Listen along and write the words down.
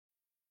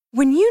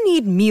When you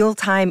need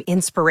mealtime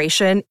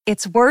inspiration,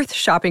 it's worth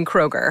shopping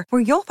Kroger,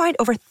 where you'll find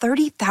over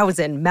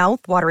 30,000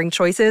 mouth-watering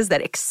choices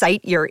that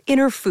excite your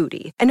inner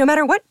foodie. And no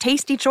matter what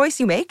tasty choice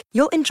you make,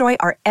 you'll enjoy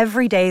our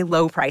everyday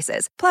low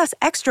prices, plus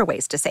extra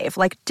ways to save,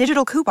 like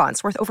digital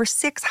coupons worth over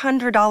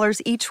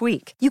 $600 each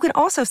week. You can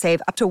also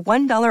save up to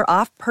 $1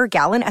 off per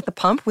gallon at the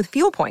pump with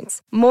fuel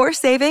points. More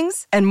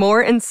savings and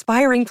more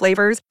inspiring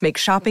flavors make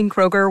shopping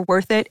Kroger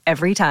worth it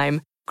every time.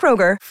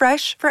 Kroger,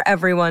 fresh for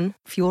everyone.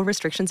 Fuel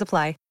restrictions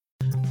apply.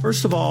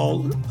 First of all,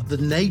 the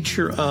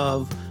nature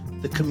of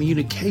the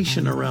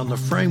communication around the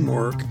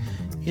framework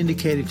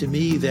indicated to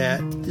me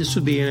that this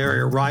would be an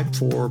area ripe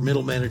for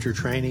middle manager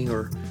training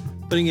or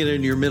putting it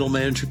in your middle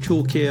manager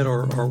toolkit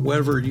or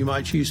whatever you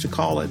might choose to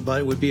call it. But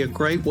it would be a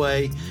great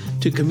way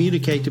to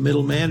communicate to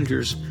middle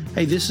managers,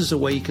 hey, this is a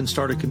way you can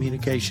start a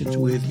communications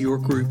with your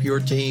group, your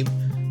team,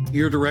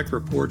 your direct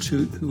reports,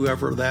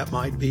 whoever that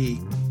might be.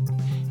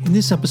 In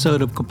this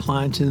episode of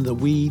Compliance in the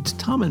Weeds,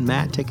 Tom and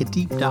Matt take a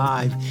deep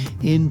dive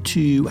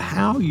into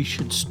how you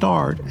should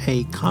start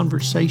a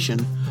conversation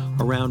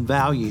around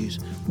values.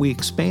 We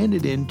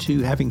expanded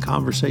into having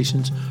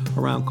conversations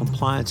around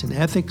compliance and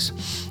ethics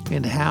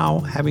and how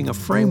having a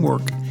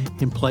framework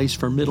in place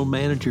for middle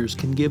managers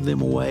can give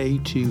them a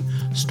way to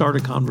start a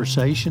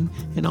conversation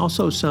and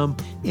also some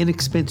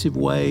inexpensive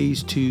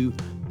ways to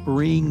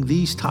bring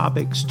these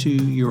topics to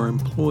your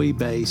employee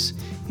base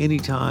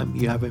anytime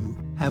you have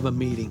a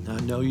meeting. I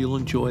know you'll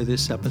enjoy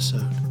this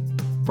episode.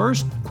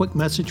 First, quick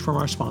message from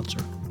our sponsor.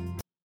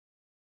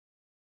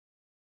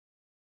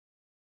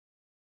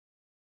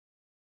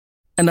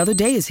 Another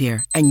day is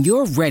here, and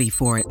you're ready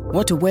for it.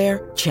 What to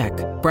wear? Check.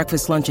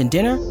 Breakfast, lunch, and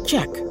dinner?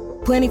 Check.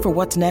 Planning for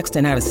what's next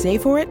and how to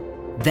save for it?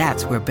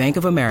 That's where Bank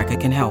of America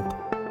can help.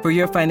 For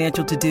your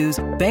financial to-dos,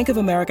 Bank of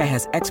America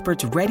has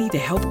experts ready to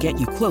help get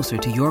you closer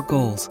to your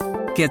goals.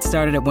 Get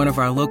started at one of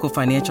our local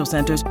financial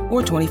centers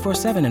or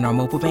 24/7 in our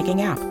mobile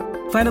banking app.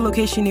 Find a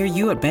location near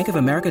you at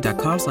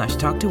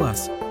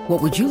bankofamerica.com/talktous.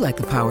 What would you like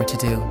the power to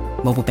do?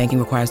 Mobile banking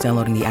requires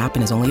downloading the app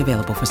and is only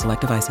available for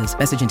select devices.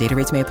 Message and data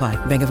rates may apply.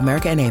 Bank of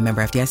America N.A.,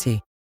 member FDIC.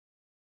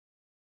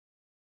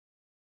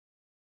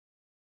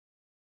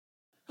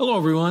 Hello,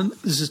 everyone.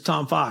 This is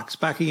Tom Fox,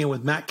 back again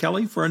with Matt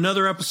Kelly for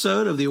another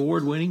episode of the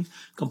award-winning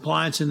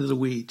Compliance Into the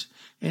Weeds.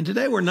 And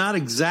today we're not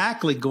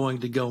exactly going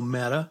to go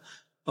meta,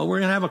 but we're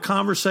going to have a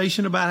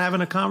conversation about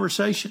having a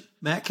conversation.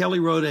 Matt Kelly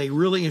wrote a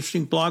really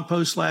interesting blog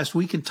post last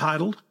week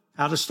entitled,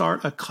 How to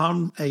Start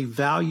a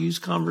Values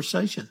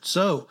Conversation.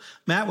 So,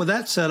 Matt, with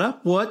that set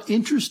up, what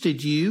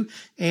interested you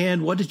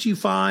and what did you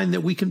find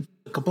that we can,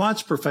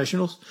 compliance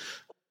professionals,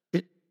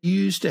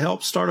 use to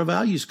help start a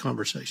values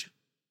conversation?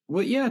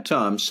 Well, yeah,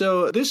 Tom.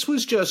 So this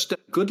was just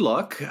good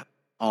luck.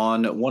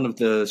 On one of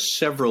the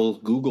several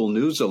Google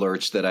News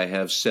alerts that I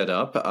have set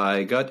up,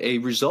 I got a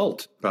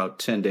result about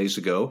 10 days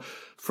ago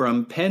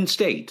from Penn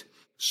State.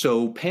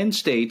 So Penn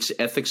State's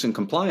Ethics and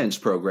Compliance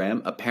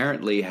program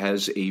apparently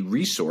has a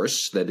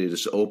resource that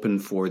is open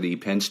for the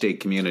Penn State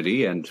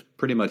community and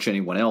pretty much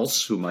anyone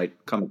else who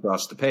might come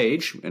across the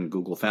page, and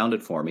Google found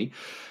it for me,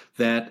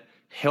 that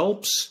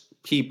helps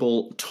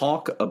people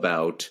talk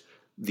about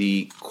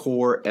the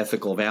core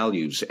ethical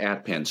values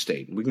at Penn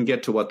State. We can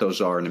get to what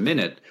those are in a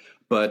minute,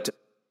 but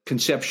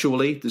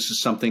conceptually, this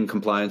is something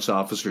compliance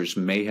officers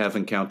may have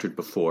encountered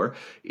before.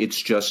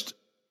 It's just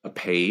a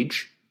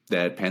page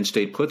that Penn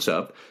State puts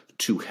up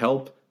to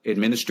help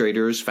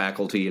administrators,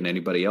 faculty, and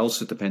anybody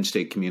else at the Penn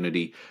State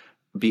community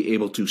be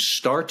able to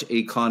start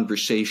a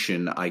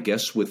conversation, I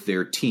guess, with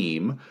their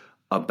team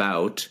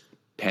about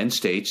Penn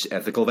State's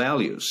ethical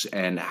values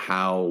and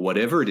how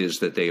whatever it is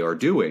that they are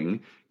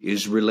doing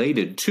is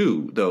related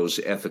to those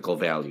ethical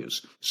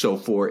values. So,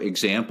 for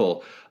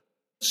example,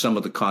 some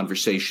of the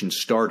conversation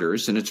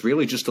starters, and it's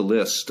really just a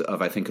list of,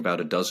 I think,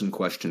 about a dozen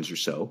questions or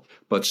so,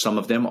 but some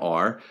of them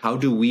are, how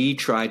do we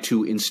try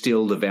to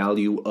instill the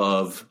value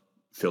of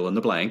fill in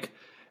the blank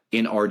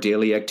in our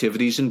daily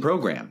activities and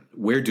program?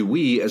 Where do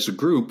we as a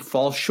group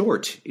fall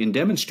short in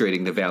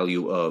demonstrating the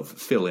value of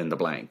fill in the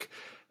blank?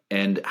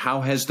 And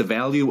how has the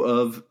value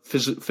of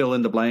fill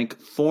in the blank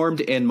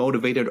formed and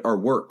motivated our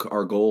work,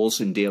 our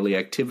goals, and daily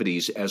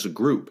activities as a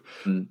group?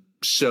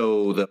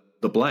 So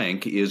the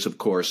blank is, of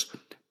course,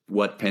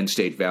 what Penn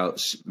State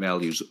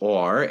values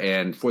are.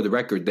 And for the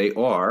record, they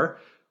are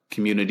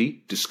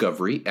community,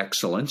 discovery,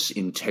 excellence,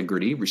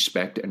 integrity,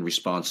 respect, and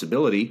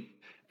responsibility.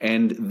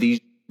 And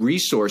these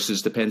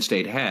resources that Penn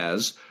State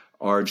has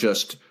are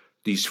just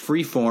these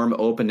free-form,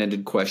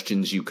 open-ended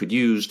questions you could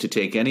use to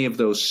take any of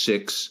those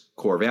 6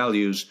 core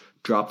values,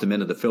 drop them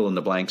into the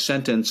fill-in-the-blank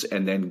sentence,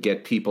 and then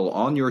get people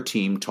on your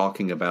team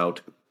talking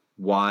about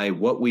why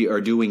what we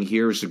are doing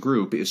here as a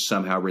group is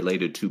somehow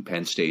related to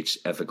Penn State's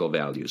ethical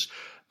values.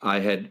 I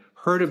had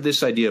heard of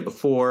this idea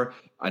before.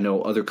 I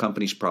know other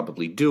companies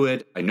probably do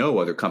it. I know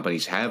other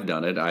companies have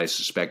done it. I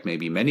suspect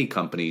maybe many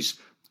companies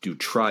do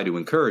try to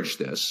encourage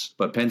this,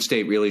 but Penn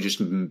State really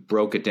just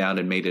broke it down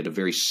and made it a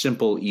very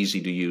simple,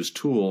 easy-to-use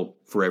tool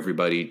for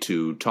everybody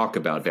to talk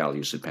about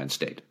values at Penn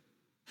State.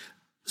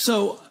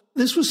 So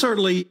this was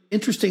certainly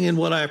interesting, and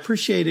what I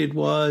appreciated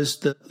was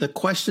the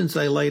questions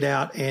they laid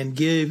out and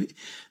give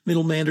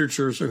middle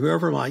managers or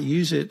whoever might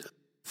use it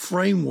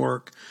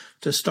framework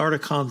to start a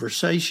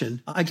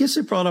conversation. I guess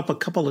it brought up a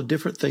couple of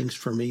different things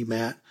for me,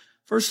 Matt.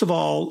 First of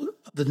all,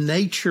 the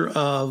nature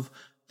of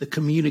the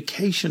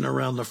communication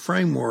around the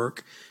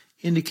framework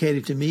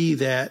indicated to me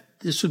that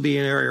this would be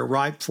an area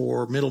ripe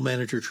for middle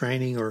manager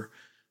training or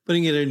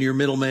putting it in your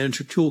middle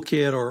manager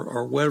toolkit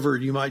or whatever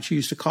you might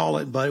choose to call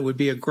it. But it would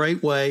be a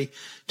great way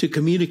to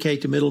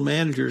communicate to middle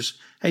managers,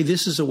 hey,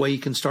 this is a way you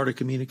can start a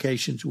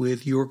communications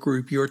with your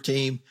group, your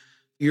team,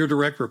 your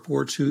direct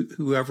reports,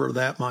 whoever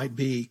that might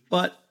be.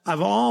 But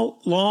I've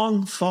all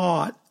long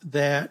thought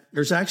that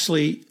there's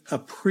actually a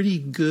pretty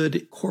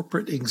good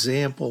corporate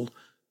example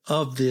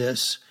of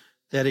this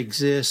that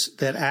exists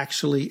that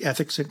actually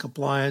ethics and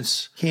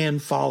compliance can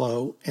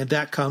follow. And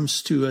that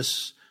comes to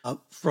us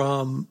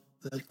from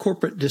the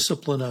corporate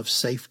discipline of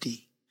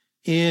safety.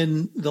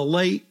 In the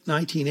late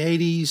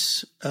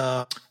 1980s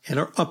and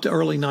up to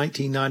early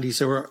 1990s,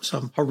 there were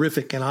some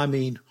horrific, and I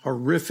mean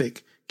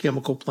horrific,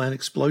 chemical plant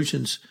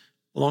explosions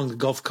along the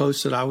Gulf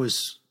Coast that I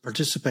was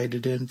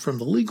participated in from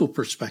the legal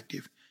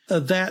perspective.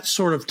 That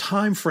sort of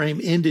time frame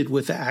ended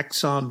with the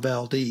Exxon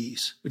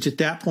Valdez, which at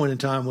that point in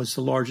time was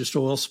the largest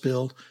oil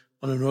spill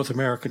on the North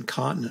American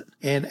continent.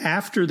 And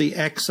after the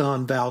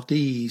Exxon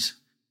Valdez,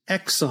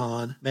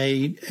 Exxon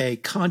made a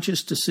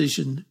conscious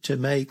decision to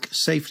make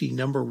safety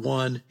number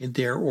one in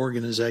their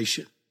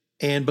organization.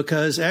 And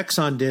because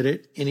Exxon did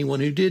it,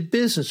 anyone who did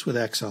business with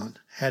Exxon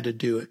had to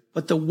do it.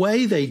 But the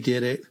way they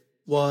did it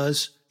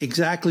was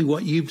exactly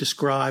what you've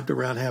described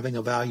around having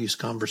a values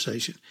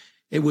conversation.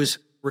 It was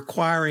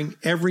requiring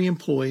every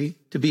employee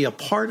to be a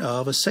part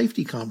of a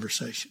safety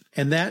conversation.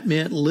 And that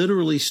meant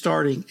literally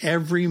starting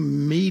every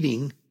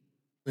meeting,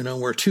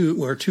 where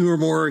two or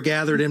more are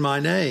gathered in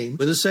my name,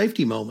 with a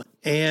safety moment.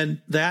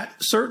 And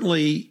that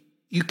certainly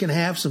you can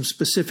have some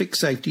specific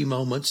safety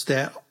moments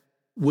that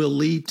will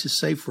lead to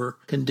safer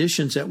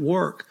conditions at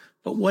work.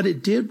 But what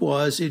it did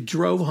was it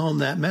drove home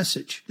that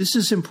message. This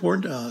is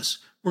important to us.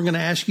 We're going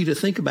to ask you to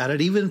think about it,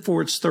 even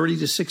for its 30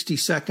 to 60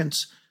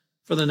 seconds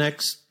for the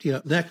next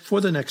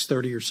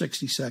 30 or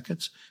 60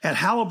 seconds. At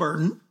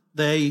Halliburton,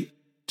 they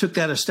took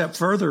that a step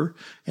further,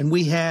 and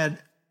we had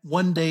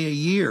one day a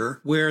year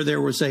where there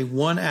was a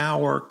 1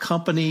 hour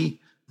company,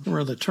 I don't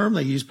remember the term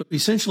they used, but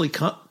essentially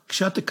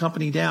shut the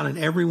company down and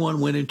everyone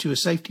went into a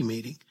safety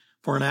meeting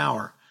for an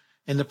hour.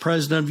 And the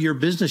president of your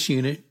business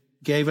unit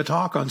gave a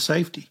talk on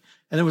safety.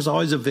 And there was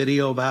always a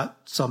video about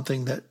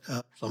something that,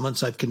 some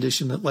unsafe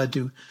condition that led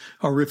to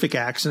a horrific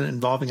accident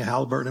involving a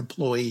Halliburton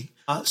employee.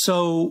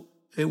 So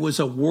it was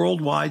a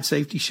worldwide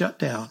safety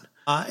shutdown.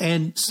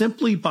 And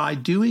simply by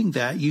doing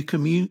that,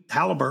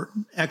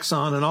 Halliburton,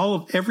 Exxon,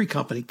 and every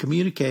company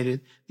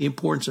communicated the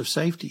importance of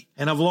safety.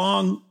 And I've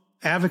long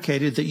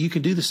advocated that you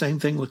can do the same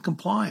thing with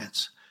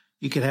compliance.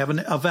 You can have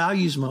a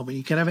values moment.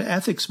 You can have an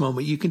ethics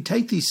moment. You can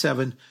take these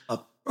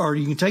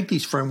you can take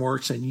these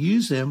frameworks and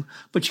use them,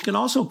 but you can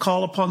also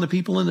call upon the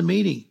people in the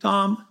meeting.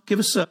 Tom, give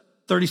us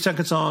 30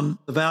 seconds on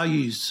the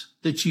values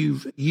that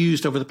you've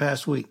used over the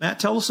past week. Matt,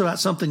 tell us about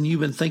something you've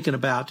been thinking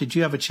about. Did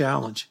you have a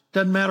challenge?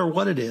 Doesn't matter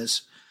what it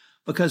is.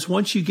 Because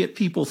once you get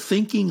people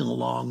thinking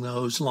along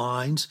those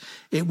lines,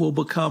 it will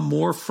become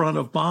more front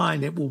of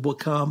mind. It will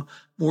become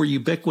more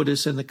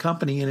ubiquitous in the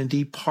company and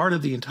indeed part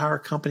of the entire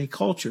company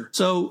culture.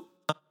 So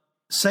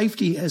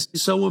safety is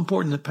so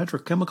important in the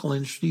petrochemical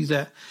industry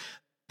that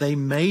they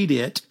made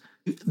it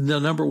the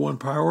number one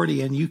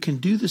priority. And you can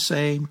do the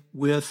same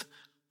with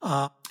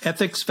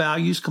ethics,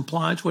 values,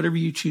 compliance, whatever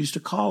you choose to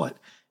call it.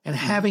 And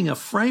having a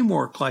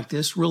framework like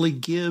this really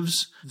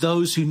gives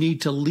those who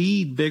need to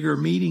lead bigger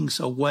meetings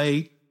a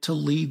way to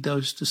lead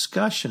those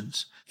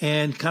discussions.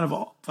 And kind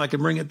of, if I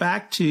can bring it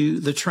back to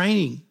the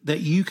training that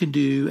you can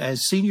do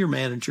as senior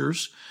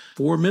managers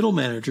for middle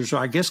managers, or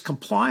I guess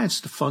compliance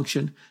to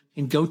function,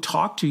 and go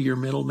talk to your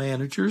middle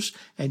managers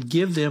and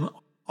give them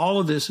all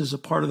of this as a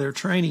part of their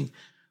training.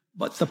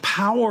 But the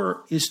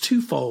power is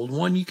twofold.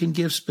 One, you can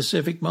give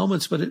specific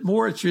moments, but it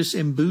just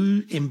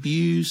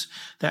imbues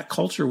that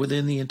culture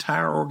within the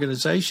entire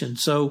organization.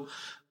 So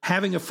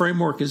having a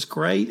framework is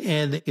great,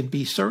 and it can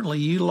be certainly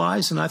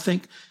utilized. And I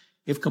think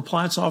if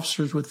compliance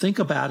officers would think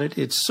about it,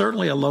 it's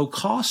certainly a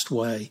low-cost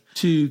way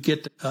to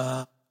get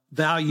the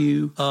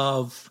value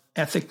of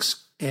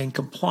ethics and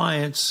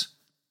compliance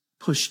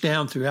pushed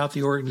down throughout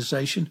the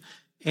organization.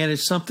 And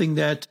it's something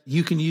that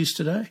you can use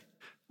today.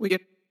 We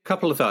get a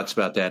couple of thoughts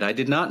about that. I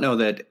did not know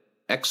that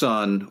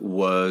Exxon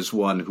was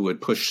one who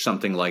would push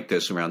something like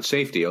this around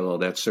safety, although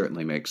that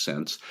certainly makes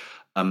sense.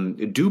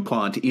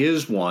 DuPont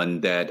is one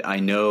that I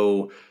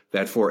know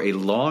that for a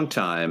long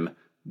time,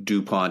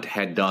 DuPont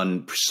had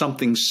done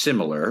something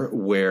similar,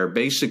 where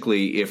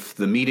basically if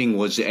the meeting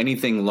was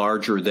anything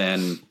larger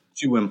than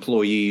two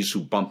employees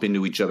who bump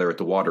into each other at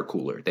the water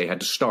cooler, they had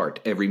to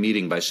start every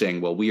meeting by saying,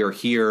 well, we are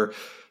here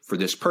for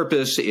this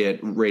purpose, it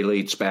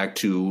relates back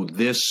to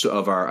this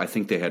of our, I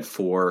think they had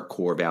 4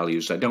 core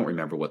values. I don't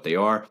remember what they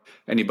are.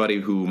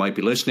 Anybody who might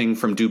be listening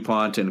from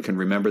DuPont and can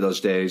remember those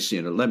days,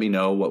 let me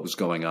know what was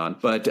going on.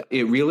 But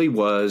it really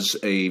was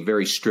a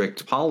very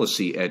strict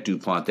policy at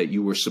DuPont that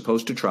you were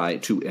supposed to try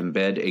to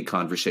embed a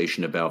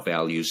conversation about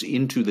values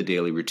into the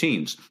daily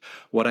routines.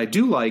 What I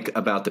do like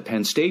about the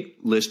Penn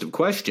State list of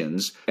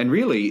questions, and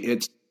really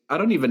I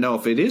don't even know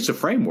if it is a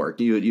framework.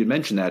 You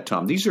mentioned that,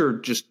 Tom. These are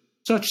just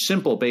such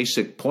simple,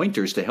 basic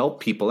pointers to help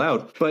people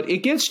out. But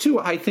it gets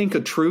to, I think,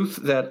 a truth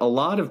that a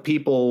lot of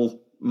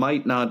people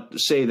might not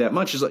say that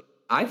much. Is like,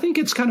 I think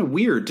it's kind of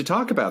weird to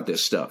talk about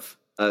this stuff.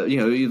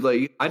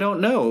 I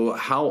don't know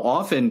how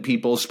often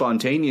people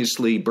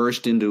spontaneously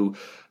burst into,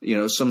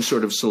 some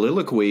sort of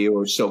soliloquy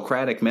or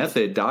Socratic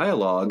method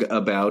dialogue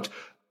about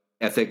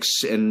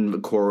ethics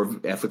and core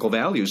ethical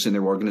values in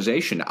their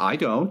organization. I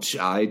don't.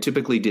 I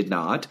typically did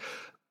not.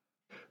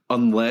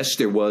 Unless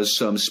there was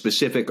some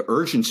specific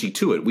urgency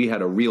to it. We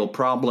had a real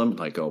problem,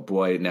 like, oh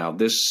boy, now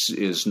this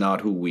is not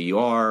who we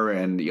are,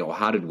 and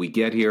how did we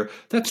get here?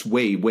 That's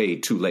way, way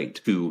too late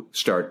to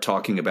start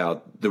talking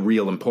about the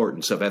real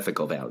importance of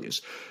ethical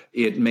values.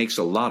 It makes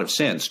a lot of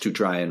sense to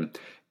try and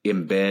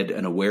embed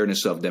an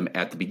awareness of them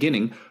at the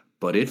beginning,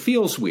 but it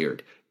feels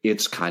weird.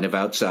 It's kind of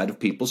outside of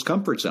people's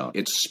comfort zone.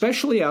 It's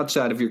especially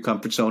outside of your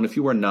comfort zone if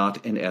you are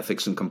not an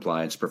ethics and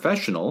compliance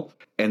professional,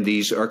 and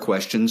these are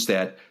questions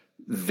that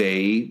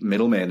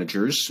middle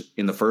managers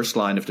in the first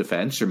line of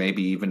defense, or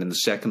maybe even in the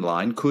second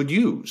line, could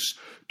use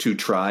to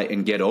try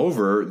and get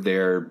over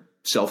their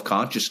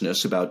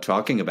self-consciousness about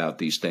talking about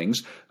these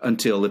things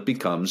until it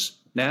becomes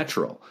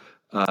natural.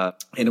 And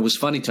it was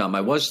funny, Tom,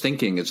 I was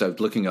thinking as I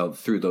was looking out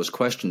through those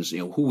questions,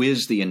 who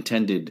is the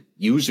intended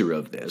user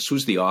of this?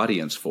 Who's the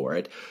audience for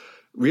it?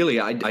 Really,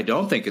 I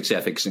don't think it's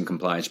ethics and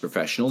compliance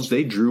professionals.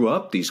 They drew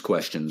up these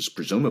questions,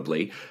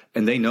 presumably,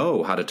 and they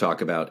know how to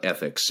talk about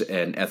ethics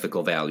and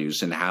ethical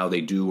values and how they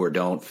do or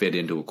don't fit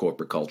into a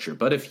corporate culture.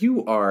 But if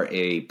you are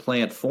a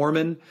plant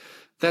foreman,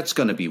 that's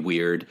going to be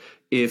weird.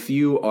 If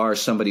you are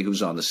somebody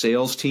who's on the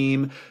sales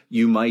team,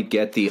 you might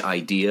get the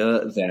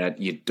idea that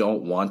you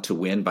don't want to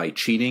win by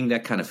cheating.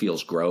 That kind of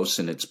feels gross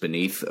and it's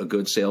beneath a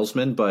good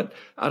salesman. But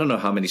I don't know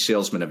how many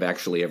salesmen have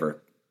actually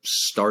ever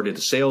started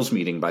a sales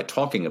meeting by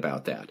talking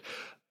about that.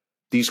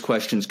 These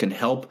questions can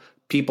help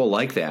people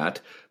like that.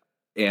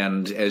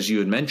 And as you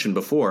had mentioned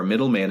before,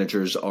 middle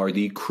managers are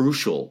the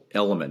crucial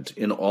element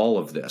in all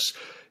of this.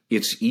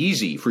 It's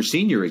easy for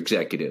senior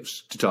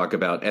executives to talk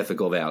about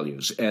ethical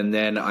values. And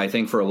then I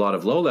think for a lot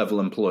of low-level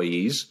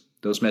employees,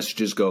 those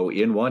messages go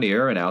in one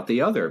ear and out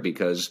the other,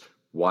 because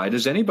why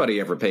does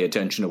anybody ever pay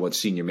attention to what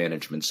senior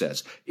management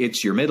says?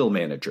 It's your middle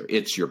manager.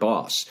 It's your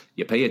boss.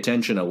 You pay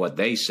attention to what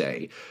they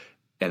say.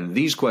 And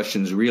these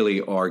questions really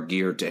are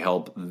geared to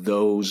help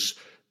those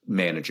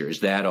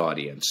managers, that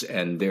audience,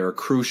 and they're a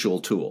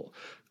crucial tool.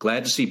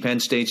 Glad to see Penn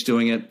State's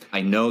doing it.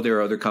 I know there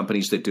are other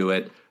companies that do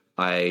it.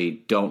 I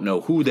don't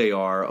know who they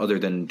are other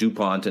than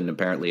DuPont and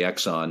apparently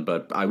Exxon,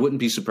 but I wouldn't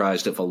be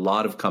surprised if a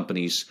lot of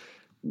companies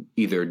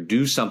either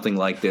do something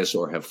like this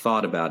or have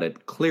thought about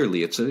it.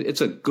 Clearly, it's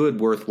a good,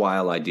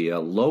 worthwhile idea,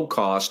 low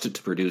cost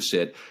to produce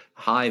it,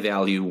 high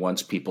value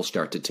once people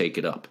start to take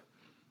it up.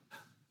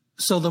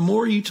 So the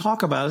more you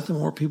talk about it, the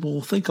more people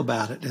will think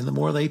about it. And the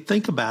more they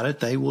think about it,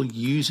 they will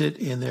use it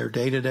in their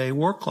day-to-day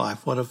work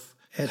life. What if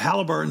at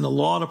Halliburton, the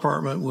law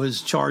department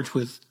was charged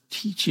with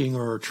teaching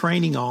or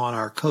training on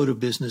our code of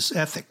business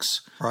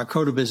ethics or our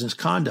code of business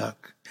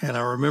conduct? And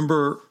I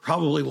remember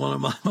probably one of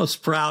my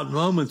most proud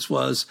moments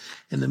was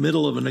in the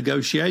middle of a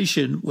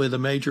negotiation with a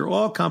major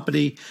oil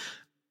company.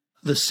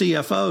 The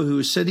CFO, who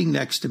was sitting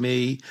next to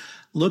me,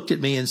 looked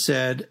at me and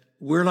said,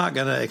 "We're not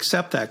going to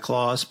accept that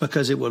clause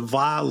because it would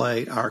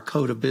violate our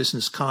code of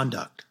business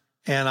conduct."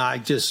 And I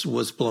just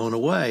was blown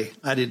away.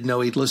 I didn't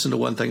know he'd listen to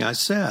one thing I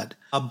said,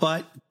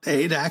 but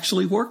it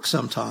actually works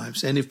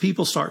sometimes. And if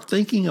people start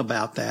thinking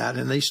about that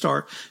and they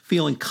start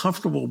feeling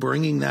comfortable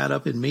bringing that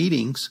up in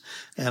meetings,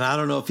 and I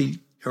don't know if he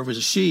or it was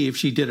a she, if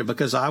she did it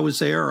because I was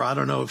there, or I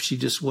don't know if she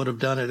just would have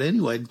done it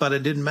anyway, but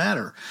it didn't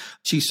matter.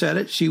 She said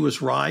it. She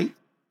was right.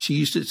 She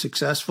used it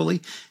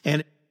successfully,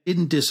 and it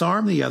didn't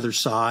disarm the other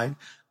side,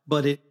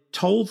 but it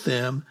told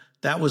them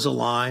that was a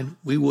line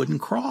we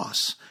wouldn't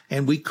cross.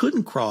 And we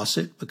couldn't cross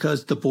it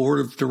because the board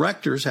of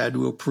directors had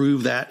to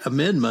approve that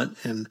amendment,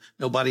 and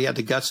nobody had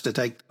the guts to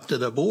take to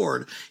the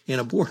board in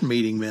a board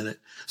meeting minute.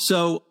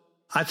 So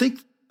I think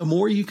the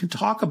more you can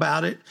talk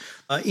about it,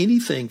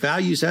 anything,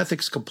 values,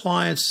 ethics,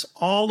 compliance,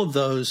 all of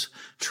those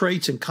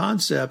traits and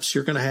concepts,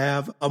 you're going to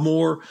have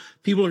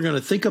people are going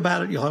to think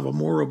about it. You'll have a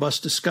more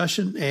robust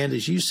discussion. And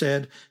as you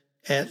said,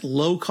 at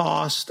low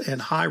cost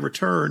and high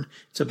return,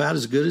 it's about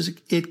as good as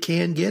it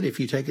can get if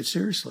you take it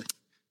seriously.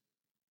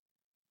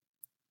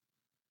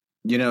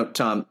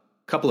 Tom, a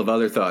couple of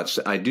other thoughts.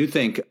 I do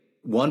think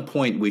one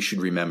point we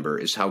should remember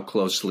is how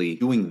closely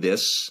doing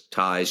this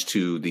ties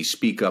to the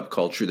speak up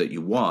culture that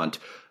you want.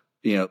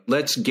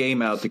 Let's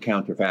game out the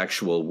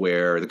counterfactual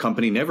where the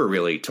company never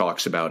really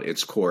talks about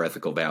its core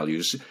ethical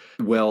values.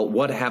 Well,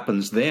 what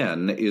happens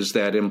then is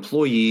that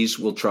employees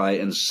will try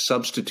and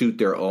substitute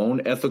their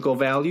own ethical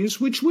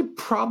values, which would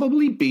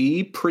probably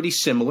be pretty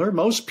similar.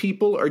 Most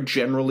people are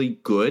generally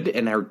good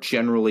and are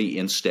generally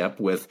in step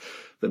with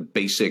the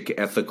basic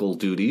ethical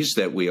duties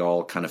that we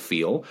all kind of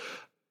feel.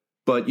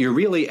 But you're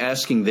really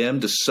asking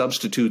them to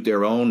substitute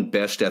their own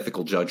best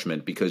ethical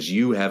judgment because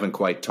you haven't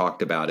quite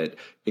talked about it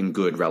in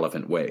good,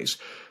 relevant ways.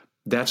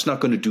 That's not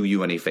going to do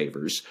you any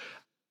favors.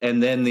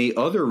 And then the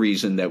other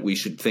reason that we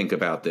should think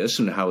about this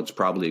and how it's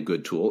probably a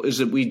good tool is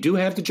that we do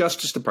have the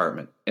Justice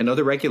Department and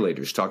other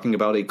regulators talking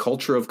about a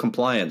culture of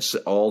compliance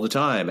all the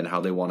time and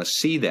how they want to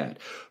see that.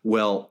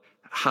 Well,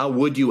 how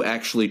would you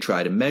actually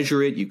try to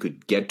measure it? You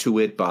could get to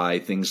it by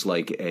things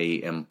like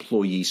a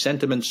employee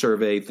sentiment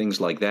survey, things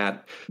like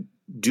that.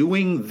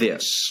 Doing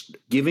this,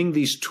 giving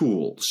these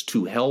tools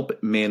to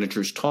help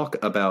managers talk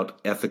about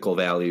ethical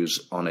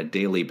values on a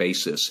daily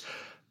basis,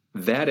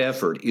 that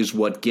effort is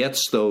what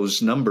gets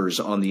those numbers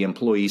on the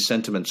employee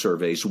sentiment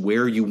surveys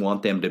where you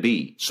want them to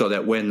be, so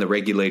that when the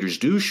regulators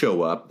do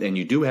show up and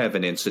you do have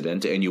an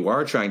incident and you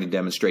are trying to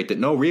demonstrate that,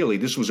 no, really,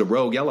 this was a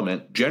rogue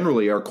element,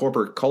 generally our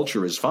corporate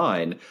culture is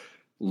fine.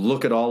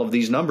 Look at all of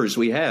these numbers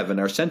we have in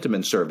our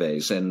sentiment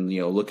surveys and,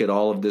 look at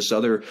all of these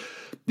other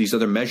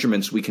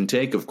measurements we can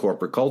take of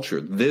corporate culture.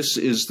 This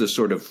is the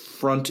sort of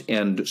front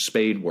end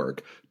spade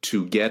work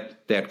to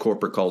get that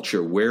corporate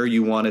culture where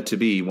you want it to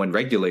be when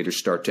regulators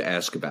start to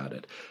ask about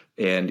it.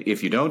 And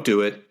if you don't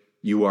do it,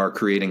 you are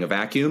creating a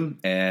vacuum,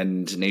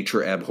 and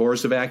nature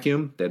abhors a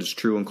vacuum. That is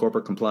true in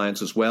corporate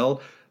compliance as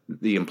well.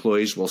 The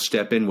employees will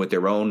step in with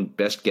their own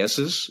best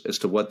guesses as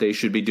to what they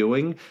should be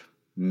doing.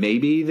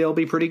 Maybe they'll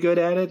be pretty good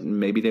at it, and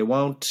maybe they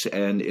won't.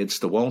 And it's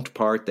the won't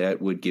part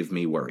that would give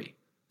me worry.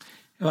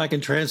 If I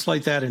can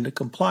translate that into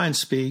compliance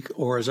speak,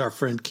 or as our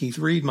friend Keith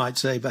Reed might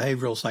say,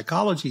 behavioral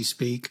psychology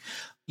speak,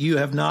 you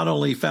have not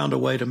only found a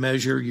way to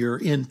measure your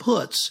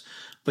inputs,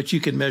 but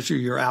you can measure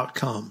your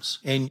outcomes.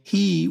 And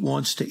he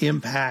wants to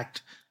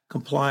impact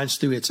compliance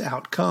through its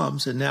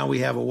outcomes. And now we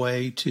have a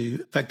way to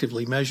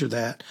effectively measure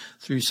that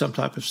through some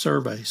type of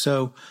survey.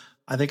 So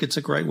I think it's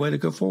a great way to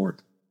go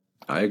forward.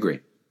 I agree.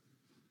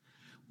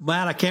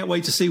 Matt, I can't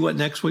wait to see what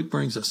next week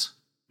brings us.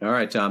 All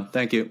right, Tom.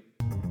 Thank you.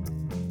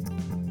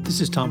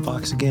 This is Tom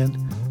Fox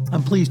again.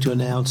 I'm pleased to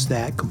announce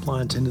that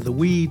Compliance Into the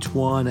Weeds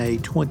won a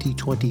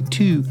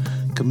 2022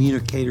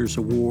 Communicators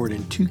Award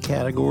in 2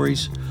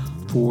 categories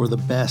for the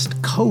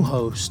Best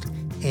Co-Host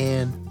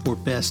and for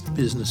Best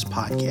Business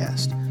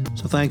Podcast.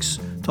 So thanks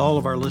to all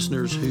of our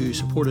listeners who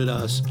supported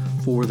us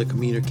for the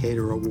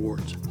Communicator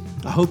Awards.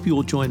 I hope you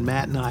will join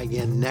Matt and I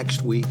again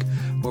next week,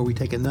 where we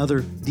take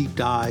another deep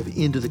dive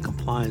into the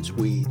compliance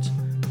weeds.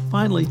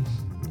 Finally,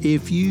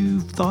 if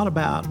you've thought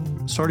about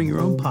starting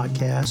your own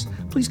podcast,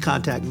 please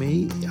contact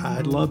me.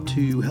 I'd love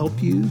to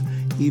help you,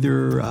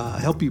 either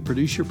help you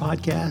produce your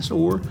podcast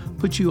or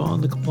put you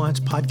on the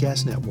Compliance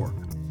Podcast Network.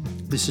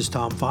 This is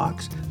Tom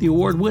Fox. The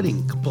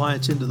award-winning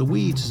Compliance Into the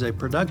Weeds is a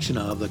production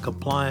of the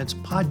Compliance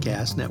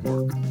Podcast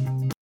Network.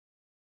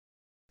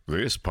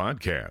 This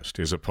podcast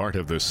is a part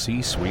of the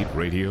C-Suite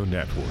Radio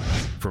Network.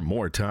 For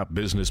more top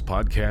business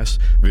podcasts,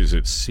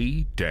 visit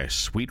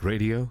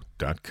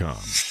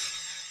c-suiteradio.com.